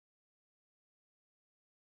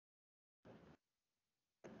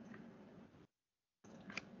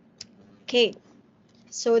Okay,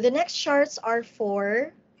 so the next charts are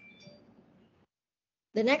for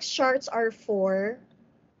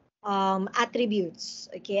attributes.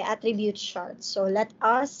 Okay, attribute charts. So let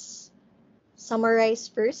us summarize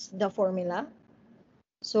first the formula.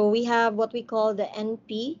 So we have what we call the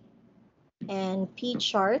NP and P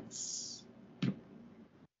charts.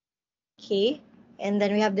 Okay, and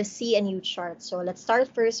then we have the C and U chart. So let's start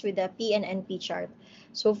first with the P and NP chart.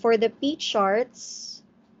 So for the P charts,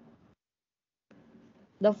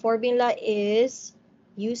 the formula is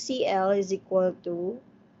UCL is equal to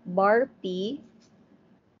bar P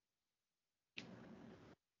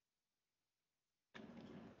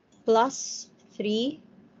plus 3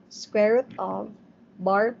 square root of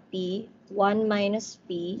bar P 1 minus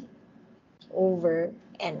P over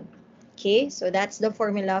N. Okay, so that's the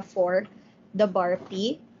formula for the bar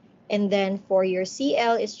P. And then for your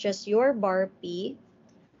CL, it's just your bar P.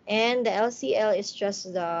 And the LCL is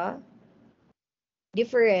just the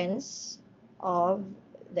difference of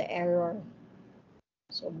the error.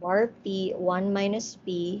 So bar P 1 minus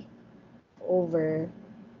P over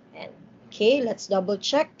N. Okay, let's double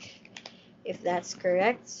check if that's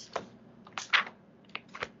correct.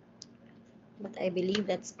 But I believe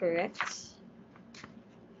that's correct.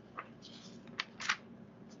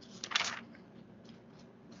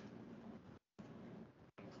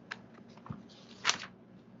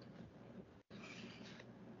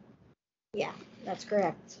 Yeah, that's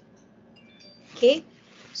correct. Okay,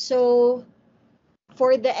 so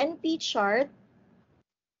for the NP chart,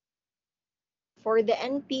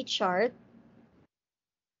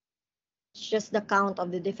 it's just the count of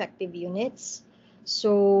the defective units.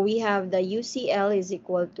 So we have the UCL is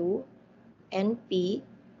equal to NP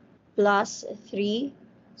plus 3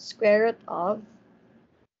 square root of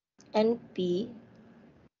NP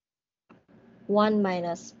 1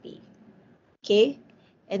 minus P. Okay,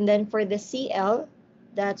 and then for the CL,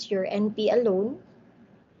 that's your NP alone.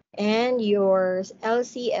 And your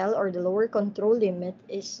LCL or the lower control limit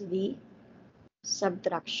is the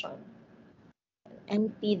subtraction.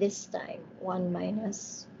 NP this time, 1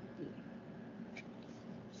 minus P.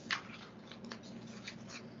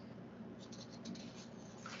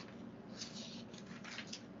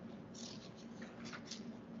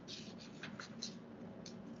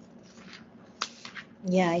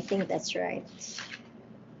 Yeah, I think that's right.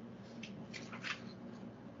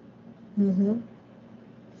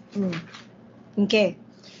 Okay,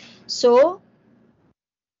 so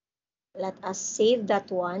let us save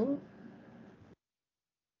that one.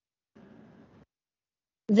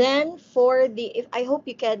 Then for the, if I hope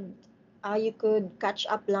you could catch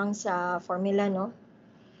up lang sa formula, no?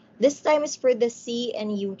 This time is for the C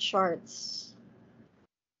and U charts.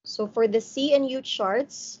 So for the C and U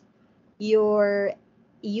charts, your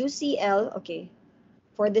UCL, okay,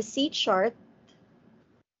 for the C chart,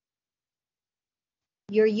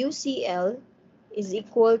 your UCL is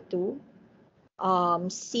equal to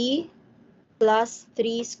C plus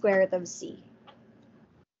 3 square root of C.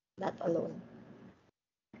 That alone.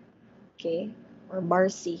 Okay, or bar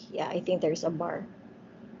C. Yeah, I think there's a bar.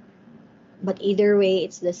 But either way,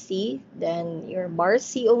 it's the C. Then your bar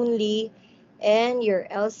C only. And your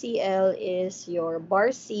LCL is your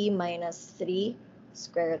bar C minus 3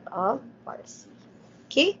 square root of bar C.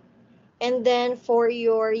 Okay? And then for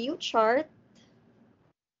your U chart,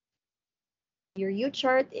 your U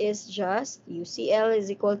chart is just UCL is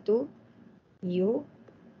equal to U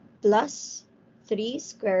plus 3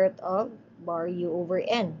 square root of bar U over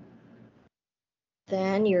N.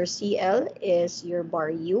 Then your CL is your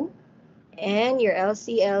bar U. And your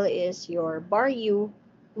LCL is your bar U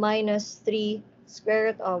minus 3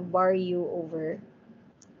 square root of bar U over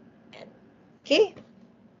N. Okay?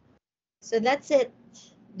 So that's it.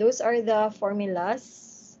 Those are the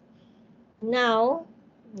formulas. Now,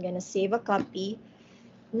 I'm going to save a copy.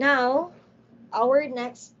 Now, our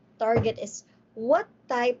next target is what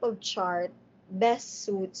type of chart best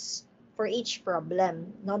suits for each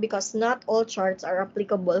problem. No, because not all charts are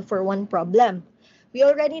applicable for one problem. We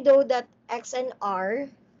already know that X and R,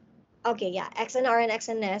 okay, yeah, X and R and X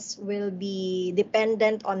and S will be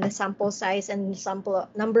dependent on the sample size and sample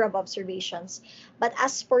number of observations. But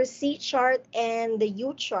as for C chart and the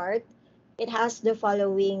U chart, it has the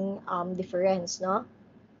following difference, no?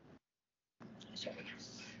 Sorry.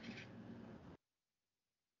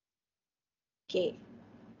 Okay.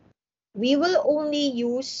 We will only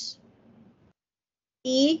use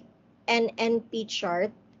E and NP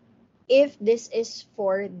chart if this is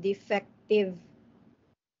for defective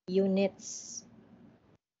units.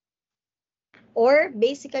 Or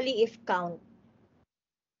basically if count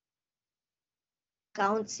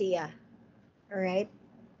siya. Alright?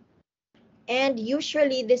 And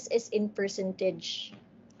usually this is in percentage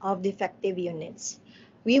of defective units.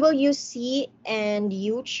 We will use C and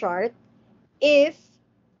U chart if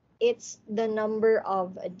it's the number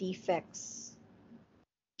of defects.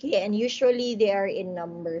 Okay, and usually they are in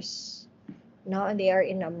numbers. No, they are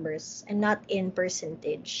in numbers and not in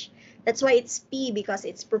percentage. That's why it's P, because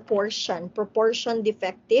it's proportion. Proportion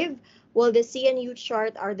defective, while the C and U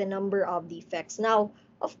chart are the number of defects. Now,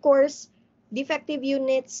 of course, defective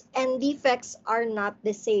units and defects are not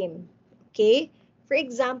the same. Okay? For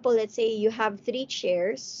example, let's say you have 3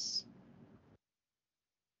 chairs.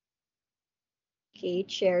 Okay,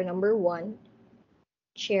 chair number 1,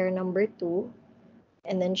 chair number 2,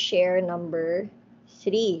 and then chair number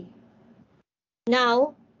 3.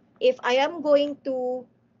 Now, if I am going to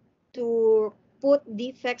put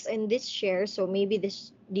defects in this chair, so maybe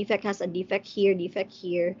this defect has a defect here, defect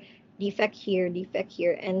here, defect here, defect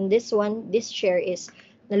here, and this one, this chair is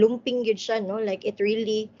nalumping yun siya, no? Like it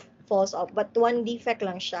really falls off, but one defect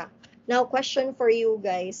lang siya. Now, question for you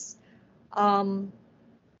guys.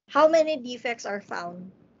 How many defects are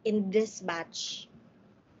found in this batch?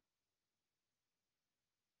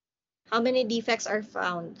 How many defects are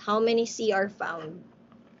found? How many C are found?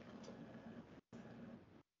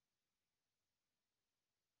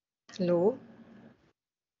 Hello?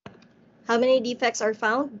 How many defects are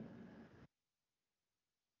found?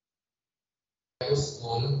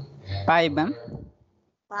 5, ma'am.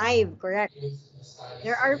 5, correct.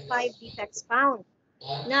 There are 5 defects found.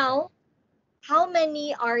 Now, how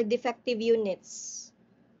many are defective units?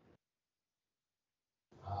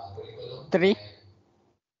 3.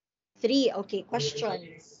 3. Okay, question.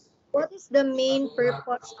 What is the main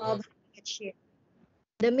purpose of having a chair?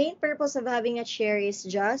 The main purpose of having a chair is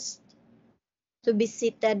just to be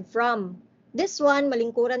seated from. This one,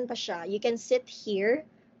 malingkuran pa siya. You can sit here.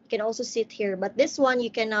 You can also sit here. But this one, you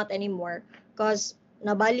cannot anymore because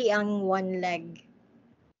nabali ang one leg.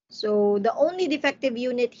 So, the only defective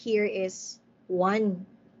unit here is 1.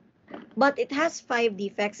 But it has 5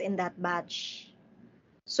 defects in that batch.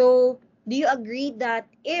 So, do you agree that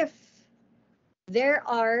if there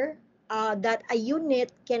are, that a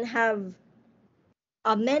unit can have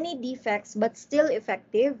many defects but still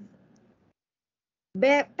effective?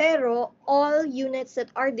 Pero all units that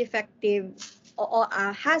are defective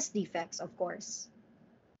has defects, of course.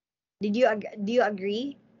 Do you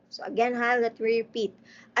agree? So again, let me repeat.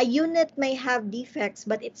 A unit may have defects,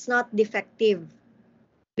 but it's not defective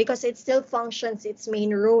because it still functions its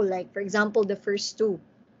main role. Like for example, the first 2,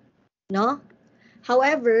 no?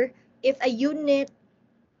 However, if a unit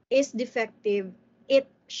is defective, it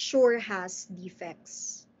sure has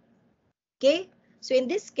defects. Okay? So in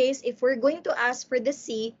this case, if we're going to ask for the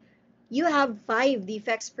C, you have 5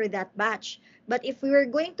 defects for that batch. But if we were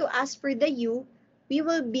going to ask for the U, we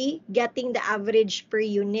will be getting the average per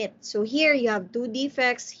unit. So here you have 2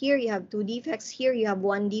 defects, here you have 2 defects, here you have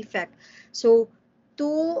 1 defect. So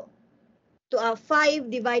 5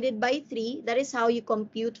 divided by 3, that is how you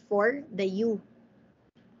compute for the U.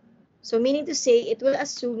 So meaning to say, it will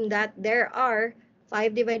assume that there are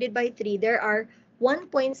 5 divided by 3, there are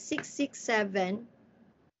 1.667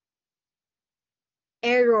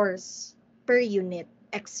 errors per unit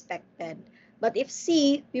expected. But if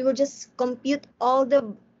C, we will just compute all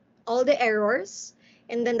the errors,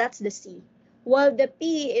 and then that's the C. While the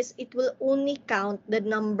P is, it will only count the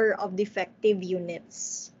number of defective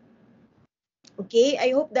units. Okay,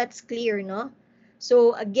 I hope that's clear, no?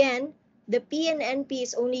 So again, the P and NP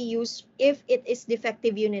is only used if it is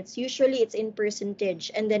defective units. Usually it's in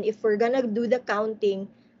percentage. And then if we're gonna do the counting,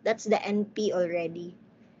 that's the NP already.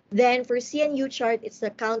 Then for C and U chart, it's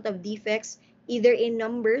the count of defects either in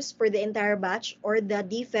numbers for the entire batch or the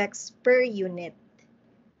defects per unit.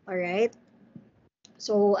 All right.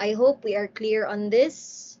 So I hope we are clear on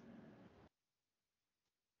this.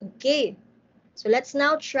 Okay. So let's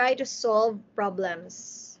now try to solve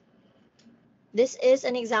problems. This is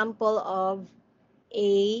an example of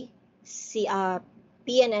a P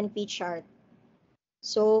and NP chart.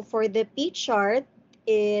 So for the P chart,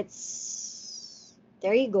 it's,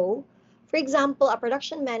 there you go. For example, a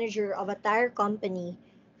production manager of a tire company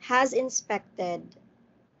has inspected,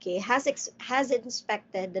 has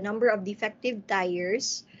inspected the number of defective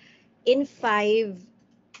tires in 5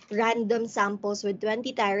 random samples with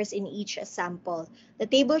 20 tires in each sample. The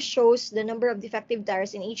table shows the number of defective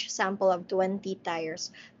tires in each sample of 20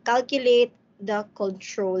 tires. Calculate the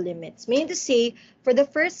control limits. Meaning to say, for the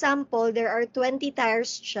first sample, there are 20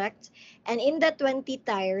 tires checked, and in the 20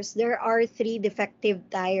 tires, there are 3 defective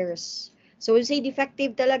tires. So when we say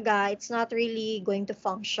defective talaga, it's not really going to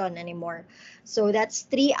function anymore. So that's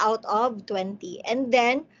 3 out of 20. And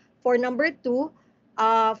then, for number 2,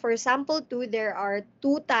 for sample 2, there are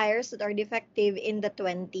 2 tires that are defective in the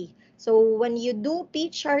 20. So when you do P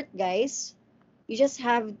chart, guys, you just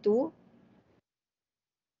have to,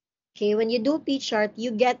 okay, when you do P chart,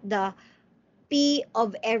 you get the P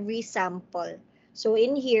of every sample. So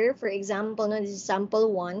in here, for example, no, this is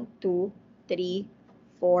sample 1, 2, 3,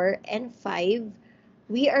 4, and 5.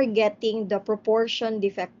 We are getting the proportion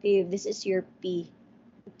defective. This is your P.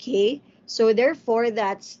 Okay? So therefore,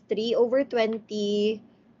 that's 3 over 20,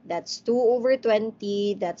 that's 2 over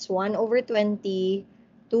 20, that's 1 over 20,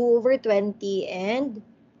 2 over 20, and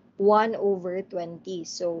 1 over 20.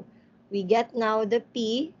 So we get now the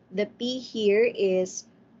P. The P here is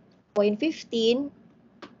 0.15,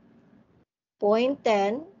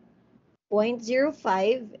 0.10,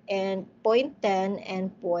 0.05, and 0.10,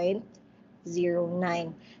 and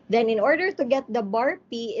 0.09. Then in order to get the bar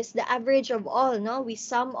P is the average of all, no? We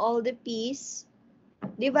sum all the P's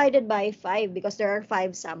divided by 5 because there are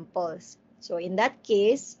 5 samples. So in that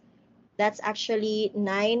case, that's actually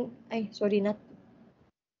 9, not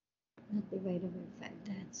divided by 5,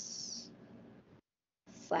 that's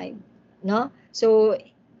 5, no? So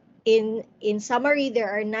in summary,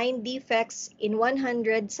 there are 9 defects in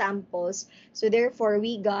 100 samples. So therefore,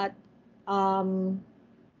 we got,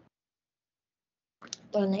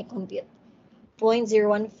 ito na compute,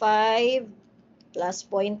 0.015 plus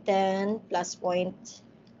 0.10 plus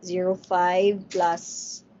 0.05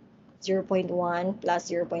 plus 0.1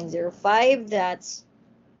 plus 0.05, that's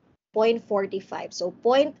 0.45. So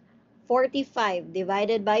 0.45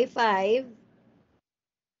 divided by 5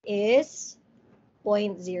 is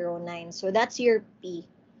 0.09. So that's your P.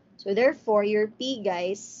 So therefore, your P,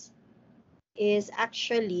 guys, is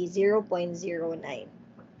actually 0.09.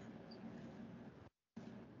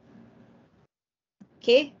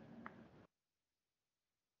 Okay?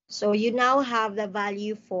 So you now have the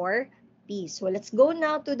value for P. So let's go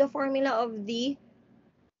now to the formula of the,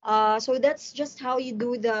 so that's just how you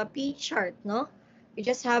do the P chart, no? You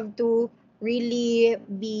just have to really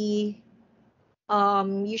be,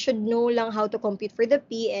 you should know lang how to compute for the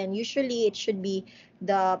P, and usually it should be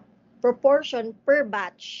the proportion per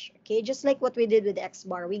batch. Okay, just like what we did with X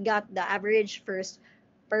bar. We got the average first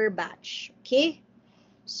per batch. Okay,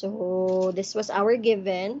 so this was our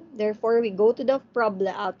given. Therefore, we go to the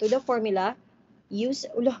problem, to the formula. Use,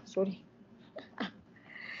 sorry.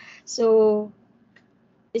 So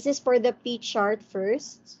this is for the P chart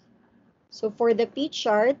first. So for the P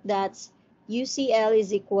chart, that's UCL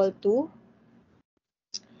is equal to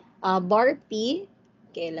bar P.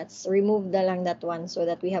 Okay, let's remove lang that one so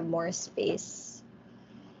that we have more space.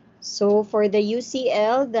 So for the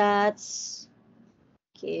UCL, that's,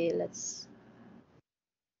 okay,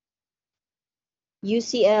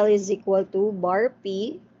 UCL is equal to bar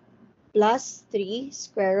P plus 3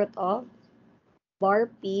 square root of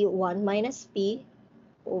bar P 1 minus P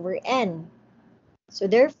over N. So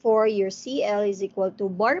therefore, your CL is equal to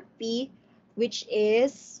bar P, which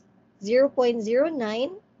is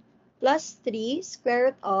 0.09 plus 3 square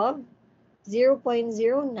root of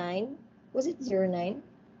 0.09. Was it 09?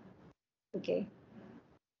 Okay.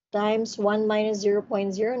 Times 1 minus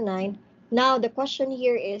 0.09. Now, the question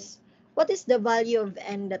here is, what is the value of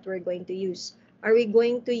N that we're going to use? Are we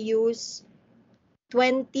going to use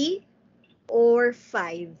 20 or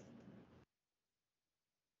 5?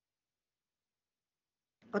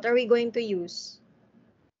 What are we going to use?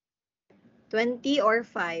 20 or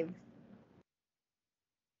 5?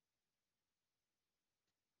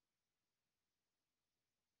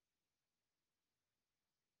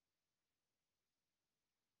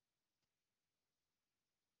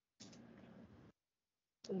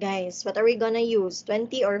 Guys, what are we gonna use?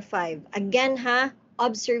 20 or 5? Again, ha?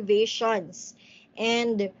 Observations.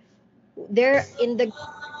 And there in the...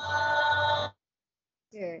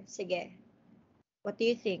 Here, sige. What do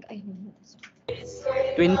you think? Ay,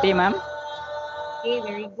 20, ma'am. okay,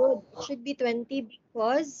 very good. It should be 20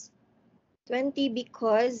 because okay,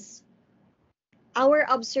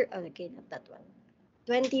 not that one.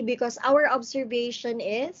 20 because our observation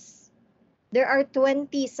is there are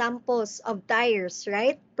 20 samples of tires,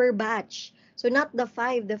 right? Per batch. So not the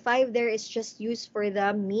 5. The 5 there is just used for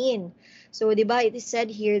the mean. So, di ba, it is said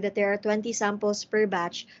here that there are 20 samples per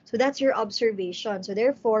batch. So that's your observation. So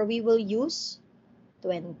therefore, we will use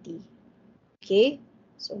 20. Okay?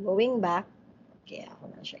 So going back, okay,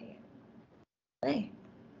 ako na siya here. Ay,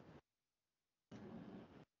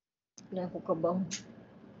 na ako kabang.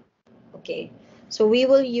 Okay. So we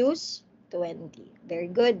will use 20.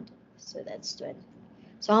 Very good. So that's 20.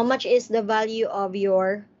 So how much is the value of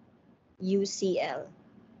your UCL?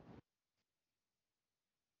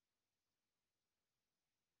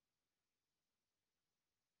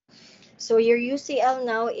 So your UCL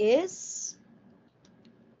now is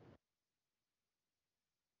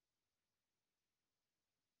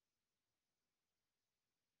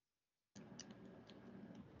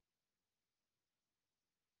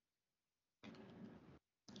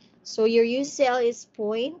so your UCL is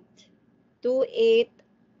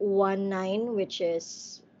 0.2819, which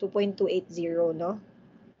is 2.280, no?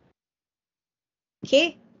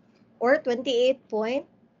 Okay, or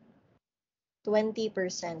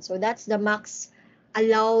 28.20%. So that's the max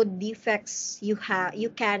allowed defects you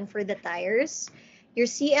can for the tires. Your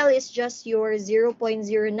CL is just your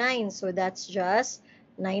 0.09, so that's just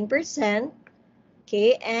 9%.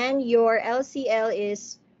 Okay, and your LCL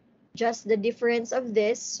is just the difference of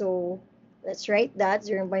this. So let's write that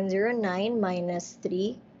 0.09 minus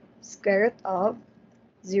 3 square root of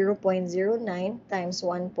 0.09 times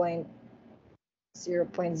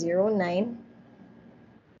 1.0.09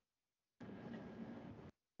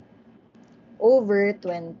 over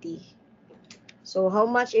 20. So how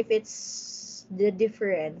much if it's the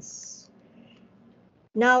difference?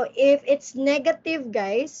 Now, if it's negative,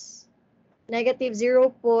 guys, negative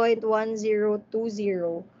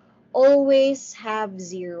 0.1020, always have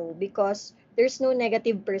 0 because there's no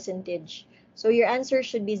negative percentage. So your answer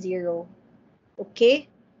should be 0. Okay?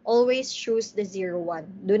 Always choose the 0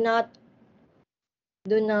 one. Do not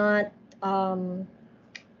um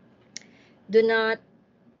do not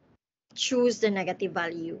choose the negative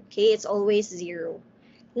value. Okay? It's always 0.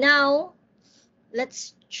 Now,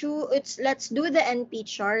 let's do the NP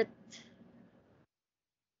chart.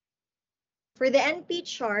 For the NP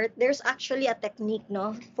chart, there's actually a technique,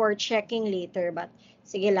 no, for checking later, but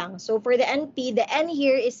sige lang. So for the NP, the N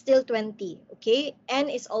here is still 20, okay? N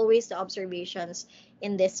is always the observations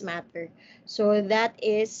in this matter. So that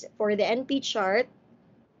is for the NP chart.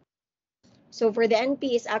 So for the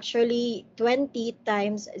NP is actually 20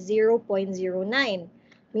 times 0.09.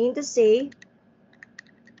 Meaning to say,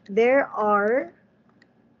 there are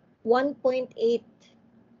 1.8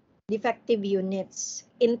 defective units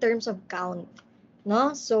in terms of count,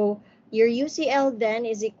 no? So your UCL then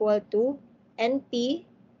is equal to NP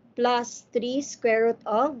plus 3 square root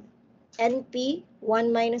of NP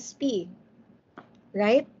 1 minus P,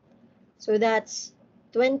 right? So that's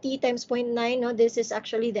 20 times 0.9, no? This is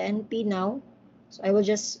actually the NP now. So I will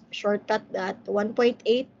just shortcut that.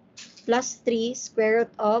 1.8 plus 3 square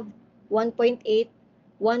root of 1.8,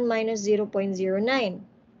 1 minus 0.09.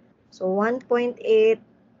 So 1.8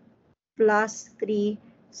 plus 3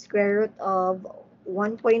 square root of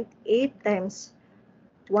 1.8 times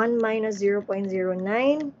 1 minus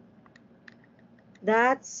 0.09,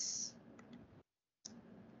 that's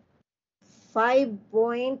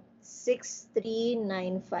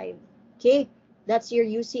 5.6395. Okay, that's your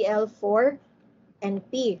UCL for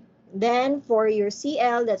NP. Then for your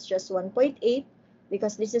CL, that's just 1.8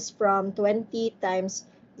 because this is from 20 times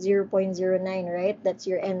 0.09, right? That's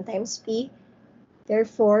your N times P.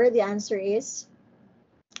 Therefore, the answer is,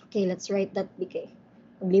 okay, let's write that, BK.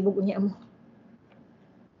 Maglibog niya mo.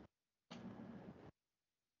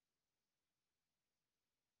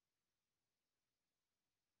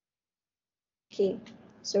 Okay,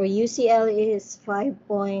 so UCL is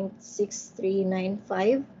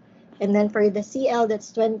 5.6395. And then for the CL,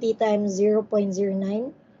 that's 20 times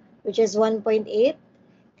 0.09, which is 1.8.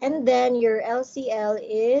 And then your LCL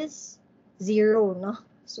is 0, no?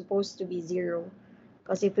 Supposed to be 0.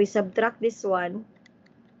 Because if we subtract this one,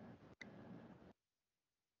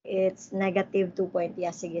 it's negative 2 point. Yeah,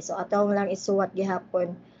 sige. So, atong lang isuwat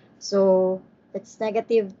gihapon. So, it's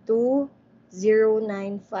negative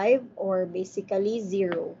 2.095 or basically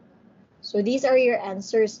 0. So these are your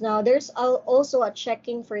answers. Now, there's also a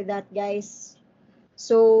checking for that, guys.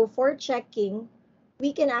 So for checking,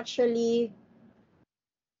 we can actually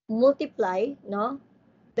multiply, no?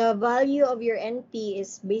 The value of your NP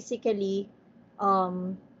is basically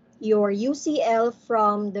your UCL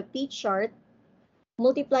from the P chart,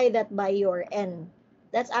 multiply that by your N.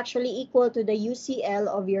 That's actually equal to the UCL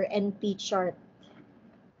of your NP chart.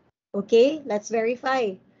 Okay, let's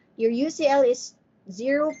verify. Your UCL is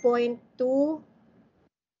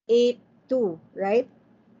 0.282, right?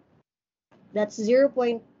 That's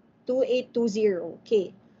 0.2820.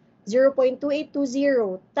 Okay.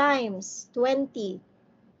 0.2820 times 20.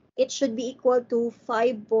 It should be equal to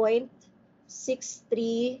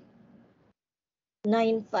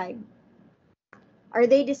 5.6395. Are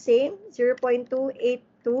they the same?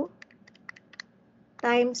 0.282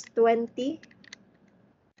 times 20.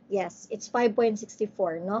 Yes, it's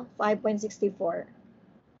 5.64, no? 5.64.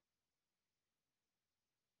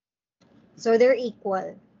 So they're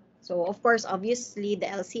equal. So of course, obviously, the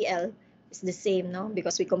LCL is the same, no?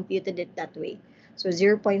 Because we computed it that way. So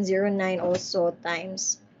 0.09 also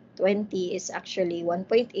times 20 is actually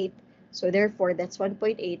 1.8. So therefore, that's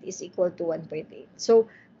 1.8 is equal to 1.8. So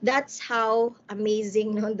that's how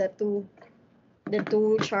amazing, no, the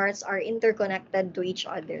two charts are interconnected to each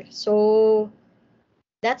other. So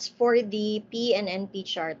that's for the P and NP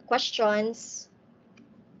chart. Questions?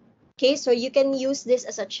 Okay, so you can use this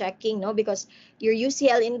as a checking, no? Because your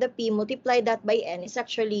UCL in the P, multiply that by N is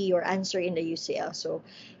actually your answer in the UCL. So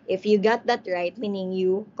if you got that right, meaning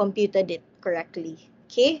you computed it correctly.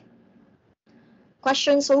 Okay?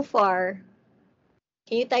 Question so far?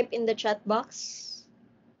 Can you type in the chat box?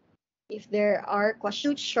 If there are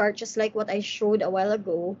questions, chart, just like what I showed a while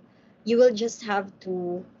ago, you will just have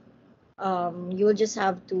to,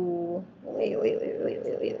 wait.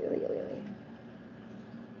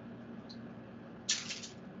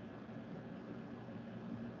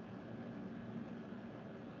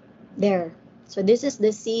 There. So this is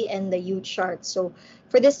the C and the U chart. So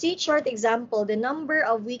for the C chart example, the number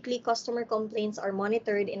of weekly customer complaints are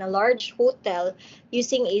monitored in a large hotel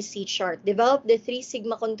using a C chart. Develop the 3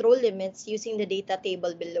 sigma control limits using the data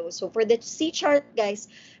table below. So for the C chart, guys,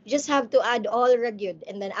 you just have to add all reviewed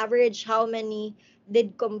and then average how many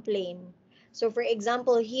did complain. So for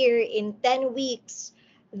example, here in 10 weeks,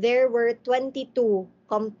 there were 22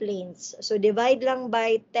 complaints. So divide lang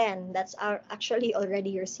by 10. That's actually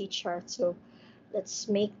already your C chart. So let's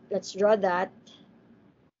draw that.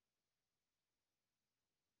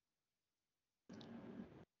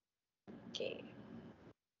 Okay.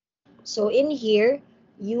 So in here,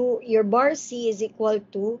 your bar C is equal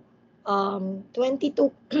to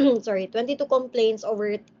 22 22 complaints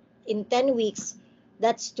over in 10 weeks.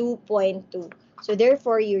 That's 2.2. So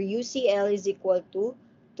therefore your UCL is equal to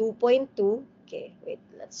 2.2. Okay, wait,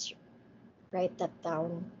 let's write that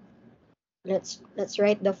down. Let's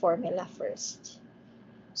write the formula first.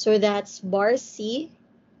 So that's bar C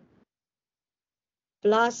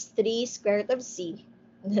plus 3 square root of C.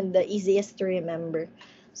 The easiest to remember.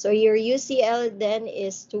 So your UCL then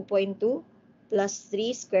is 2.2 plus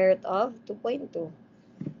 3 square root of 2.2.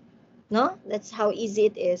 No? That's how easy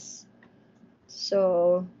it is.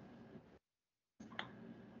 So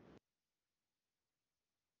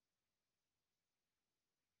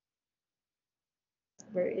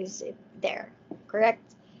where is it? There. Correct.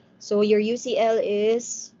 So your UCL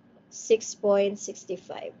is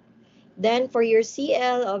 6.65. Then for your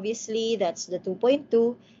CL, obviously, that's the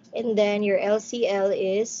 2.2. And then your LCL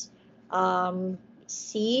is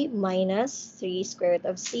C minus 3 square root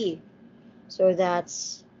of C. So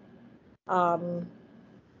that's um,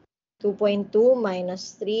 2.2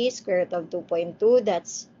 minus 3 square root of 2.2.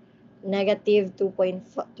 That's negative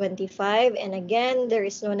 2.25. And again, there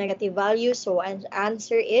is no negative value. So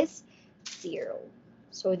answer is 0.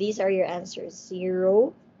 So these are your answers.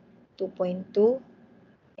 0, 2.2,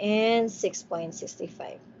 and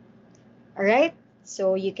 6.65. All right,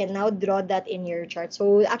 so you can now draw that in your chart.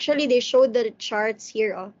 So actually they showed the charts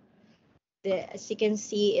here. As you can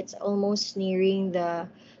see, it's almost nearing the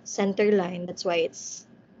center line. That's why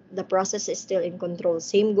the process is still in control.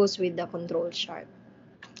 Same goes with the control chart.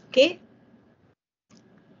 Okay,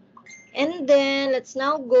 and then let's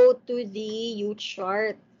now go to the U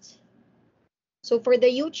chart. So for the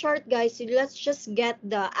U chart, guys, let's just get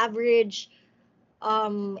the average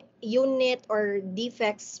unit or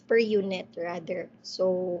defects per unit rather.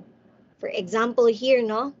 So for example here,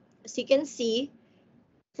 no, as you can see,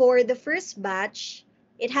 for the first batch,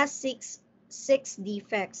 it has six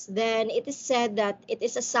defects. Then it is said that it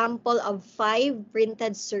is a sample of 5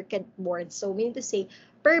 printed circuit boards. So meaning to say,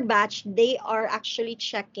 per batch, they are actually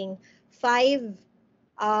checking 5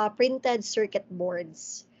 printed circuit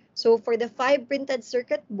boards. So for the 5 printed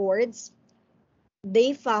circuit boards,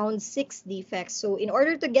 they found 6 defects. So in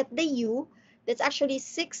order to get the U, that's actually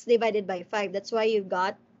 6 divided by 5. That's why you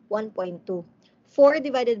got 1.2. 4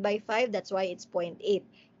 divided by 5, that's why it's 0.8.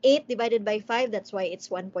 8 divided by 5, that's why it's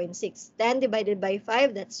 1.6. 10 divided by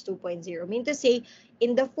 5, that's 2.0. Mean to say,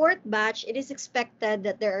 in the fourth batch, it is expected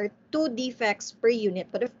that there are 2 defects per unit.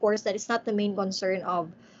 But of course, that is not the main concern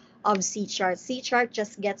of C chart. C chart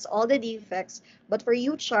just gets all the defects. But for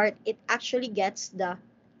U chart, it actually gets the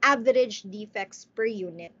average defects per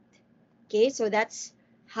unit. Okay, so that's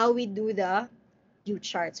how we do the U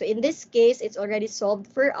chart. So in this case, it's already solved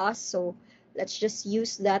for us. So let's just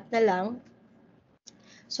use that na lang.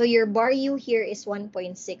 So your bar U here is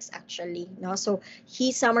 1.6 actually. No? So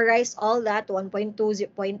he summarized all that 1.2,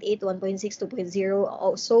 0.8, 1.6,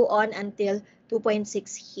 2.0, so on until 2.6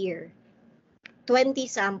 here. 20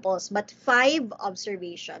 samples, but 5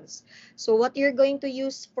 observations. So what you're going to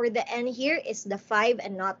use for the n here is the 5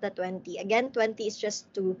 and not the 20. Again, 20 is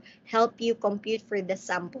just to help you compute for the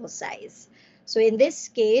sample size. So in this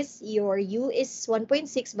case, your u is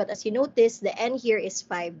 1.6, but as you notice, the n here is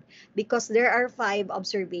 5 because there are 5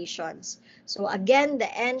 observations. So again, the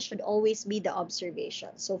n should always be the observation.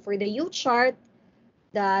 So for the u chart,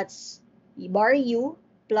 that's bar u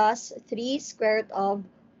plus 3 square root of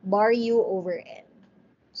bar u over n.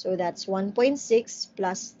 So that's 1.6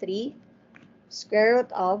 plus 3 square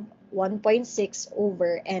root of 1.6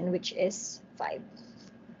 over n, which is 5.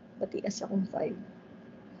 Matigas akong 5.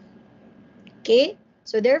 Okay?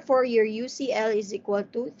 So therefore, your UCL is equal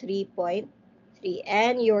to 3.3.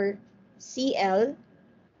 And your CL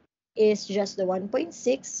is just the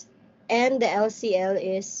 1.6. And the LCL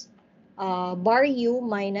is bar u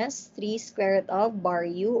minus 3 square root of bar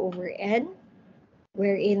u over n,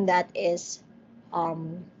 wherein that is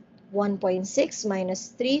 1.6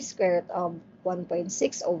 minus 3 square root of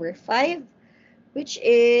 1.6 over 5, which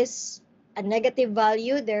is a negative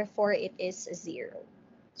value, therefore it is 0.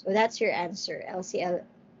 So that's your answer. LCL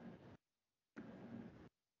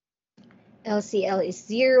is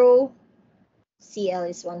 0, CL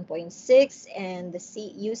is 1.6, and the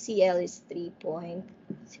UCL is 3.3.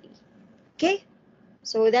 Okay?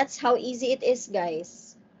 So that's how easy it is,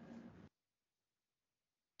 guys.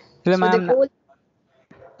 Hello, So the ma'am. goal...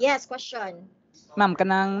 Yes, question. Ma'am,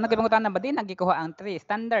 kanang nagibangutan na ba din nagikuha ang 3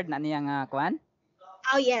 standard na niya nga kuan?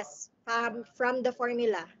 Oh, yes. From the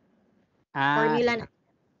formula. Sige. Formula.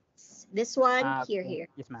 This one, here, Okay.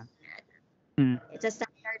 here. Yes, ma'am. Hmm. It's a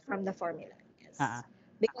standard from the formula. Ah. Yes.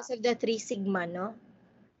 Because of the 3 sigma, no?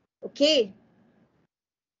 Okay.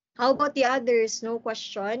 How about the others? No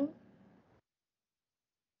question?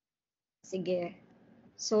 Sige.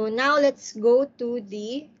 So now let's go to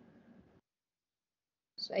the...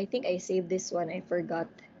 So I think I saved this one. I forgot.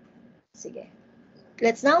 Sige.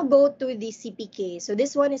 Let's now go to the CPK. So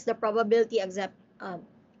this one is the probability accept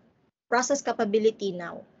process capability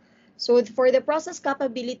now. So for the process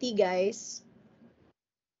capability, guys,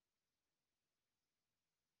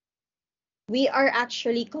 we are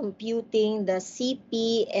actually computing the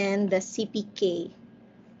CP and the CPK.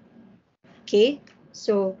 Okay,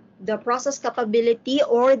 so the process capability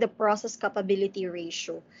or the process capability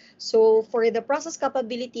ratio. So for the process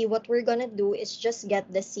capability, what we're gonna do is just get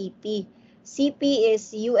the CP. CP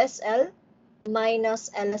is USL minus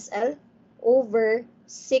LSL over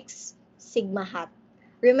 6 sigma hat.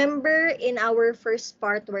 Remember in our first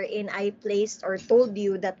part wherein I placed or told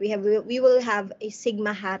you that we will have a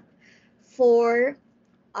sigma hat for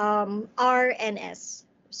R and S.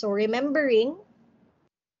 So remember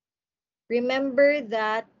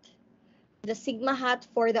that the sigma hat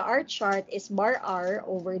for the R chart is bar R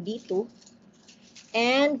over D2,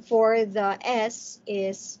 and for the S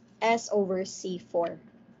is S over C4.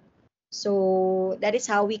 So that is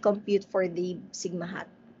how we compute for the sigma hat.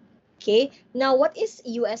 Okay, now what is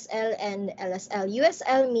USL and LSL?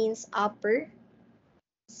 USL means upper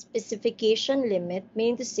specification limit,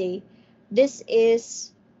 meaning to say this is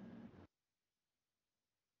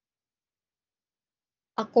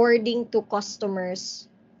according to customers'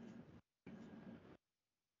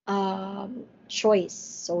 choice.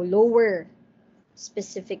 So lower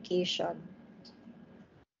specification.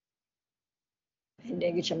 Hindi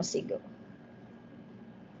agad siya masigo.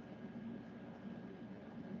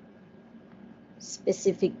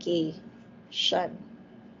 Specification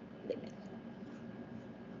limit.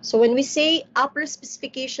 So when we say upper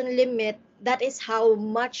specification limit, that is how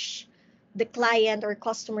much the client or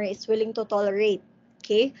customer is willing to tolerate.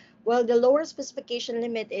 Okay? Well, the lower specification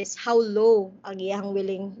limit is how low ang iyang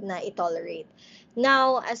willing na i-tolerate.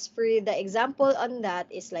 Now, as for the example on that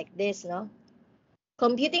is like this, no?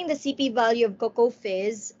 Computing the CP value of Cocoa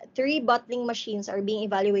Fizz, 3 bottling machines are being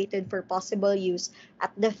evaluated for possible use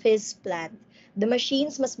at the Fizz plant. The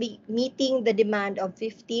machines must be meeting the demand of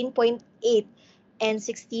 15.8 and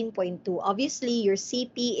 16.2. Obviously, your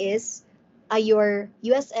CP is, your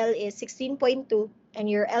USL is 16.2 and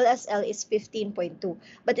your LSL is 15.2.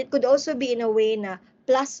 But it could also be in a way na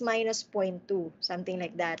plus minus 0.2, something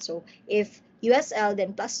like that. So if USL,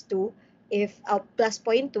 then plus 2, if plus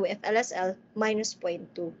 0.2, if LSL, minus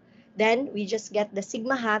 0.2. Then we just get the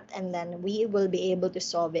sigma hat and then we will be able to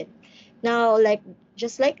solve it. Now,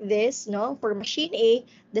 just like this, no, for machine A,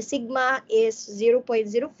 the sigma is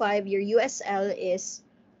 0.05, your USL is,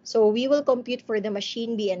 so we will compute for the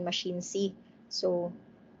machine B and machine C. So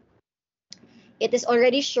it is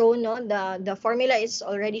already shown, no, the formula is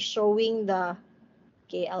already showing the,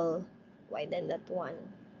 okay, I'll widen that one.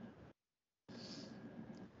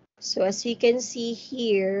 So as you can see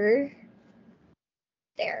here,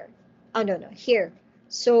 there. Oh, no, here.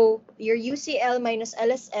 So your UCL minus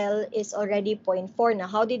LSL is already 0.4. Now,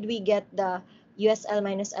 how did we get the USL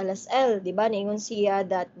minus LSL? Diba? Ningon siya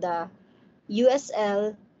that the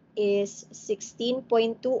USL is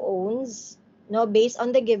 16.2 ohms, no, based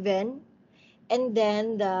on the given, and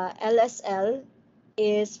then the LSL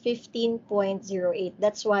is 15.08.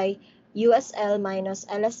 That's why USL minus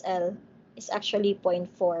LSL is actually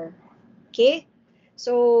 0.4. Okay?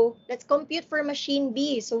 So, let's compute for machine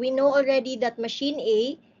B. So, we know already that machine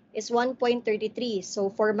A is 1.33. So,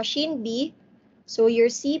 for machine B, so your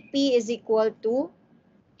CP is equal to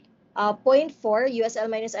 0.4 USL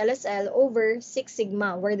minus LSL over 6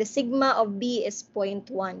 sigma, where the sigma of B is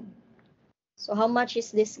 0.1. So, how much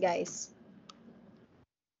is this, guys?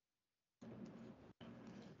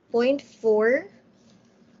 0.4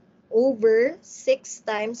 over 6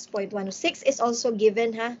 times 0.1. 6 is also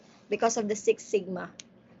given, ha? Because of the 6 sigma.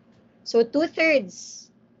 So, 2/3.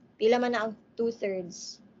 Pila man na ang 2/3?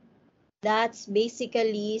 That's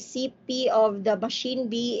basically CP of the machine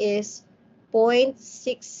B is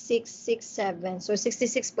 0.6667. So,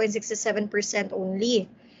 66.67% only.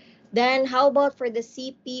 Then, how about for the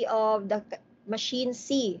CP of the machine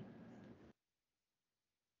C?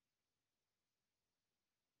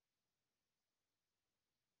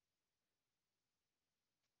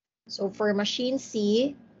 So, for machine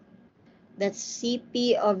C, that's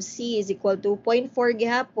CP of C is equal to 0.4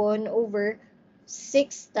 gihapon over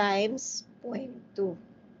 6 times 0.2.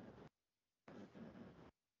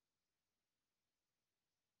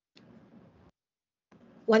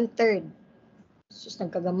 1/3. Sus,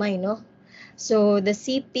 nagkagamay, no? So, the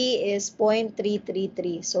CP is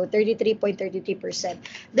 0.333. So, 33.33%.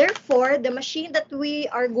 Therefore, the machine that we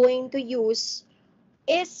are going to use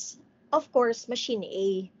is, of course, machine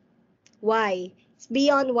A. Why? It's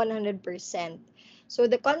beyond 100%. So,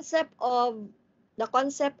 the concept of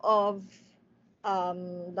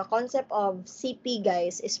CP,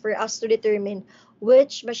 guys, is for us to determine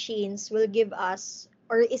which machines will give us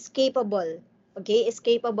or is capable, okay, is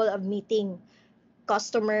capable of meeting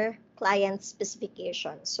customer client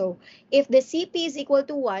specification. So if the CP is equal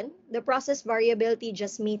to 1, the process variability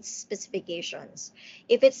just meets specifications.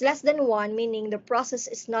 If it's less than 1, meaning the process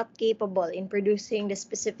is not capable in producing the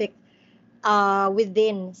specific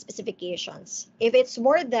within specifications. If it's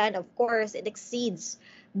more than, of course, it exceeds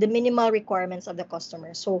the minimal requirements of the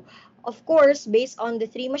customer. So, of course, based on the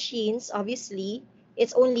 3 machines, obviously,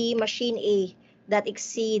 it's only machine A that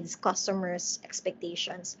exceeds customers'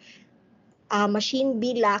 expectations. Machine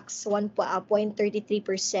B lacks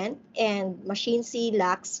 1.33% and machine C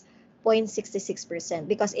lacks 0.66%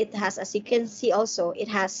 because it has, as you can see also, it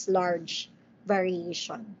has large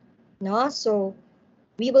variation. No? So,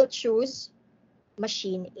 we will choose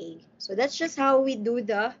machine A. So that's just how we do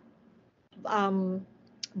the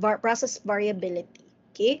process variability.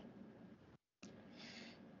 Okay.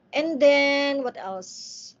 And then what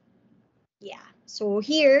else? Yeah. So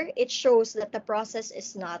here it shows that the process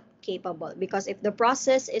is not capable because if the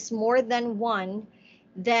process is more than 1,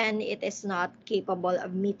 then it is not capable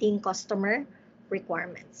of meeting customer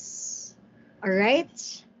requirements. All right.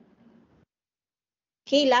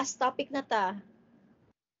 Okay, last topic na ta.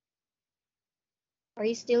 Are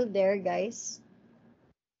you still there, guys?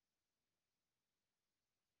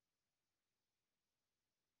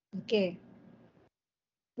 Okay.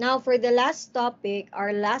 Now, for the last topic,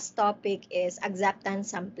 our last topic is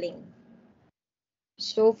acceptance sampling.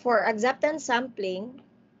 So, for acceptance sampling,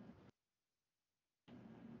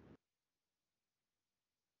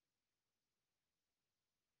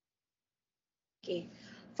 okay,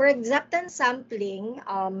 for acceptance sampling,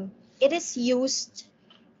 it is used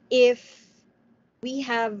if we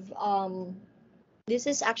have, this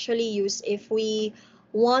is actually used if we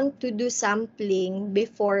want to do sampling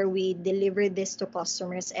before we deliver this to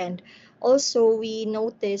customers. And also, we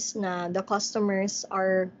notice na the customers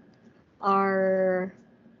are or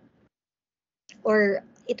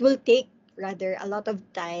it will take rather a lot of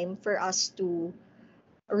time for us to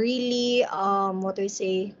really what do we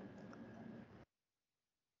say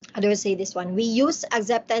how do I say this one? We use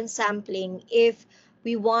acceptance sampling if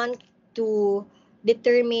we want to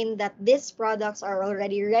determine that these products are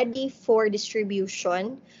already ready for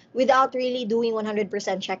distribution without really doing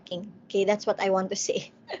 100% checking. Okay, that's what I want to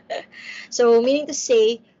say. So meaning to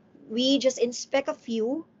say, we just inspect a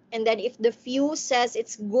few, and then if the few says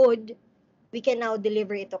it's good, we can now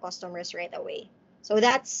deliver it to customers right away. So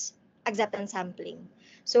that's acceptance sampling.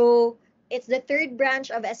 So it's the third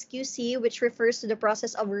branch of SQC, which refers to the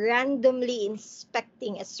process of randomly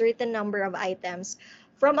inspecting a certain number of items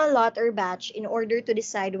from a lot or batch in order to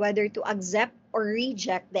decide whether to accept or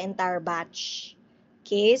reject the entire batch.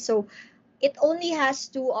 Okay, so it only has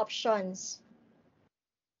two options.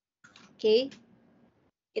 Okay,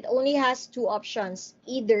 it only has two options.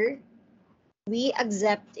 Either we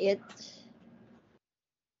accept it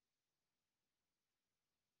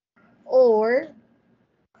or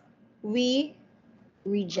we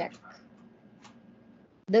reject.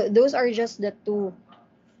 Those are just the two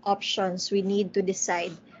options we need to decide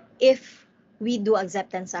if we do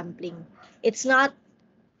acceptance sampling. It's not,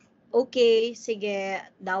 okay, sige,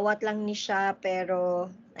 dawat lang ni siya, pero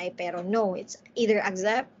no. It's either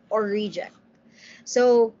accept or reject.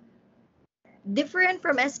 So, different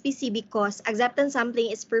from SPC because acceptance sampling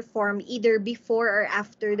is performed either before or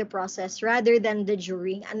after the process rather than the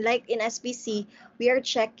during. Unlike in SPC, we are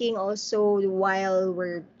checking also while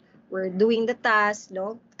we're doing the task,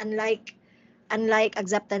 no? Unlike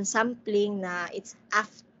acceptance sampling na it's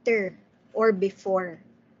after or before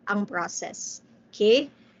ang process. Okay?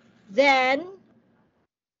 Then,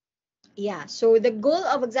 yeah, so the goal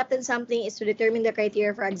of acceptance sampling is to determine the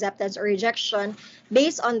criteria for acceptance or rejection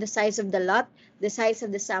based on the size of the lot, the size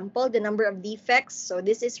of the sample, the number of defects. So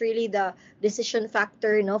this is really the decision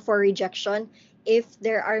factor, no, for rejection if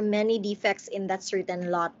there are many defects in that certain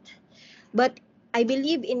lot. But I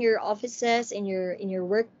believe in your offices, in your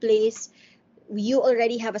workplace, you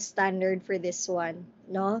already have a standard for this one,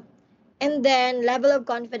 no? And then level of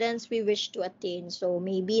confidence we wish to attain. So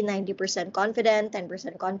maybe 90% confident,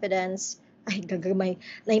 10% confidence, ay gagamay,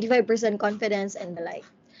 95% confidence and the like.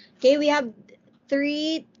 Okay, we have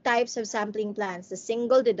three types of sampling plans, the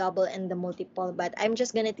single, the double, and the multiple. But I'm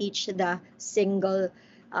just gonna teach the single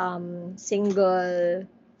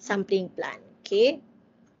sampling plan. Okay.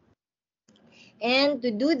 And to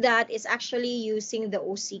do that is actually using the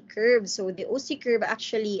OC curve. So the OC curve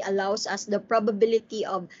actually allows us the probability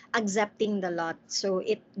of accepting the lot. So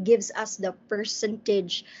it gives us the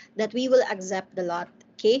percentage that we will accept the lot.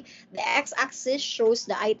 Okay, the x-axis shows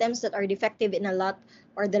the items that are defective in a lot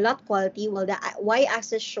or the lot quality, while the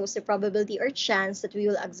y-axis shows the probability or chance that we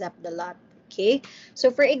will accept the lot. Okay, so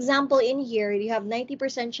for example, in here, you have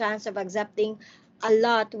 90% chance of accepting a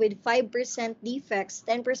lot with 5% defects,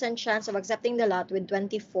 10% chance of accepting the lot with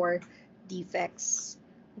 24 defects.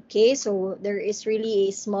 Okay, so there is really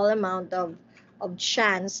a small amount of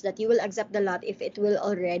chance that you will accept the lot if it will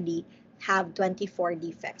already have 24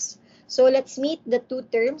 defects. So let's meet the two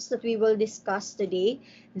terms that we will discuss today.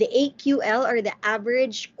 The AQL or the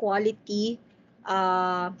average quality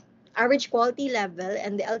level,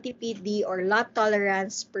 and the LTPD or lot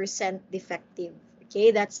tolerance percent defective.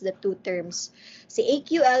 Okay, that's the two terms. So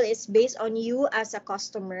AQL is based on you as a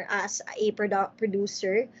customer, as a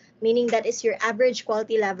producer, meaning that is your average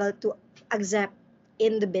quality level to accept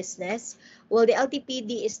in the business. Well, the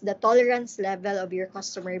LTPD is the tolerance level of your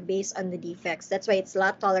customer based on the defects. That's why it's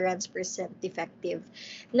lot tolerance percent defective.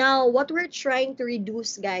 Now, what we're trying to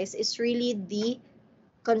reduce, guys, is really the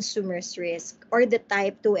consumer's risk or the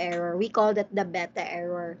type 2 error. We call that the beta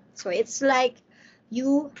error. So it's like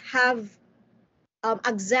you have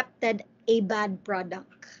accepted a bad product.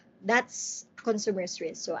 That's consumer's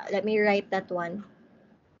risk. So let me write that one.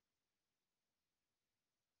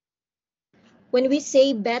 When we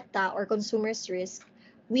say beta or consumer's risk,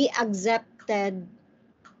 we accepted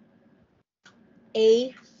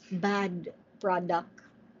a bad product.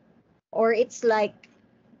 Or it's like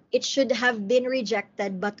it should have been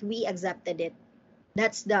rejected, but we accepted it.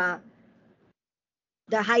 That's the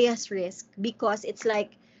highest risk because it's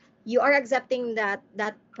like you are accepting that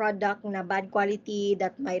product na bad quality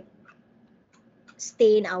that might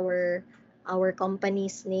stain our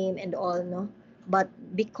company's name and all, no, but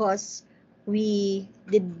because we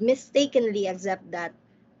did mistakenly accept that,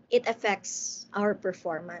 it affects our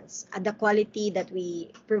performance and the quality that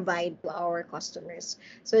we provide to our customers.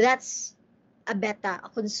 So that's a beta, a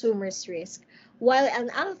consumer's risk, while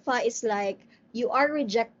an alpha is like you are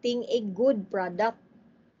rejecting a good product.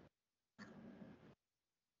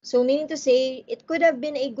 So meaning to say, it could have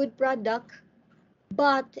been a good product,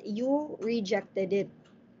 but you rejected it,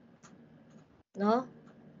 no?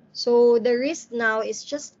 So the risk now is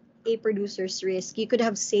just a producer's risk. You could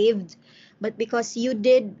have saved, but because you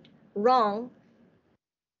did wrong,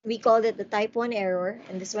 we call it the type 1 error,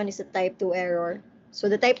 and this one is a type 2 error. So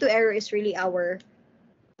the type 2 error is really our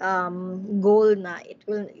goal na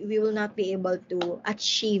we will not be able to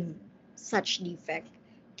achieve such defect.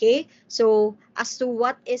 Okay, so as to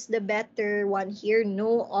what is the better one here,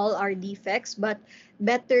 no, all are defects, but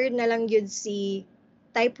better na lang yun si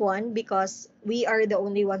type 1 because we are the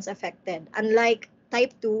only ones affected, unlike type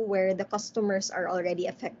 2 where the customers are already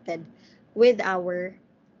affected with our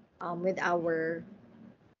with our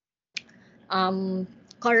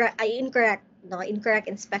incorrect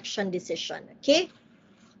inspection decision. Okay,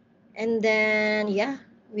 and then yeah,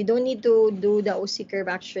 we don't need to do the OC curve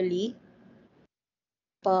actually,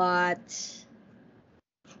 but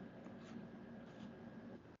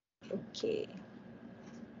okay.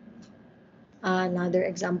 Another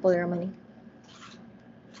example, Ramani.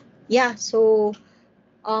 Yeah, so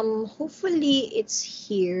hopefully it's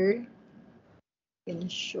here. I can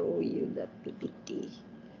show you the PPT.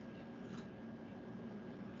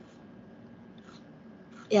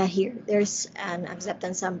 Yeah, here. There's an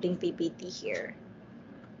acceptance sampling PPT here.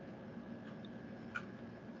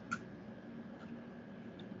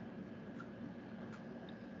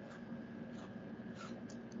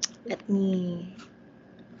 Let me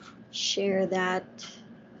share that.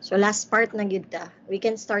 So last part na gyud ta. We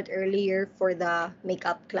can start earlier for the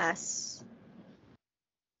makeup class.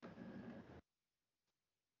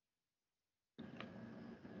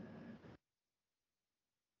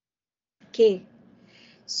 Okay.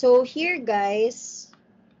 So here guys,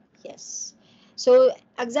 yes. So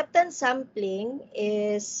acceptance sampling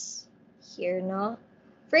is here, no?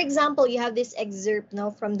 For example, you have this excerpt no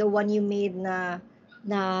from the one you made na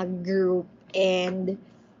group, and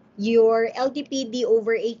your LTPD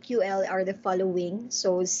over AQL are the following.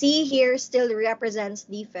 So C here still represents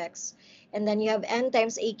defects, and then you have N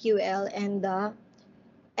times AQL and the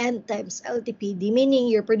N times LTPD, meaning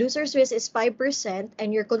your producer's risk is 5%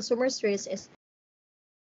 and your consumer's risk is.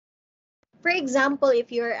 For example,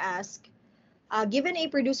 if you're asked, given a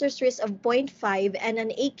producer's risk of zero point 0.5 and an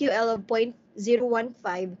AQL of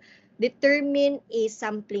 0.015, determine a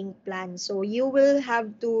sampling plan. So you will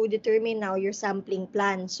have to determine now your sampling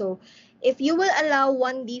plan. So if you will allow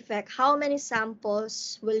one defect, how many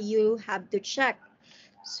samples will you have to check?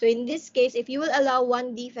 So in this case, if you will allow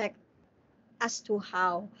one defect, as to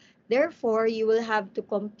how. Therefore, you will have to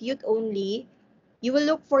compute only. You will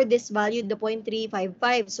look for this value, the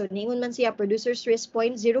 0.355. So, ningon man siya, producer's risk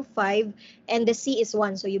 0.05 and the C is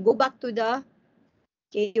 1. So, you go back to the,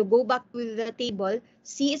 okay, you go back to the table.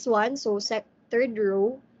 C is 1, so third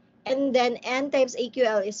row. And then N times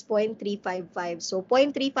AQL is 0.355. So,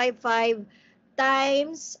 0.355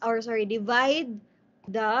 times, or sorry, divide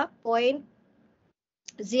the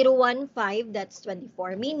 0.015, that's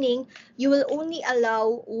 24, meaning you will only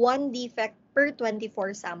allow one defect per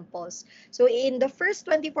 24 samples. So in the first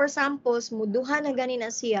 24 samples, muduha na gani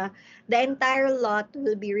na siya, the entire lot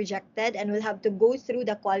will be rejected and will have to go through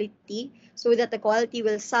the quality so that the quality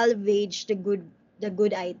will salvage the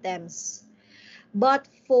good items. But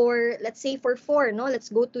for, let's say for 4, no, let's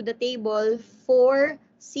go to the table. 4,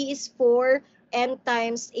 C is 4, N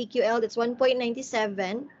times AQL, that's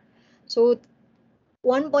 1.97. So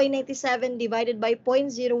 1.97 divided by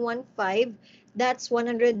 0.015, that's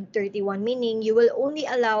 131, meaning you will only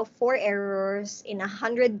allow 4 errors in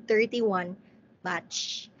 131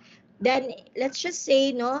 batch. Then let's just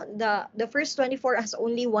say no, the first 24 has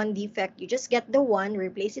only one defect. You just get the one,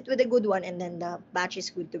 replace it with a good one, and then the batch is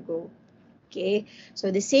good to go. Okay, so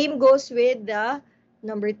the same goes with the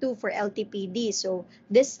number 2 for LTPD. So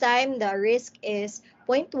this time the risk is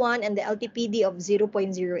 0.1 and the LTPD of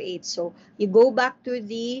 0.08. So you go back to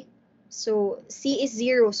the, so C is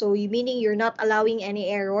 0, so you meaning you're not allowing any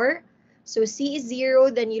error. So C is 0,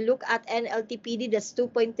 then you look at NLTPD, that's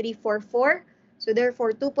 2.344. So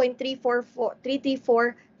therefore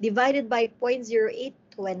 2.334 divided by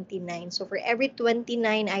 0.0829. So for every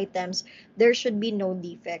 29 items, there should be no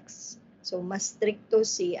defects. So, mas stricto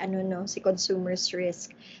si, si consumer's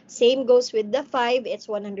risk. Same goes with the 5, it's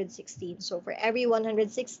 116. So, for every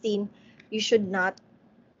 116, you should not,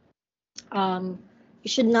 um, you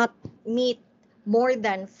should not meet more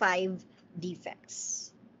than 5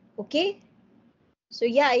 defects. Okay? So,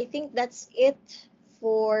 yeah, I think that's it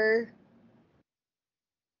for,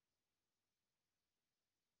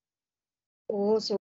 oh, so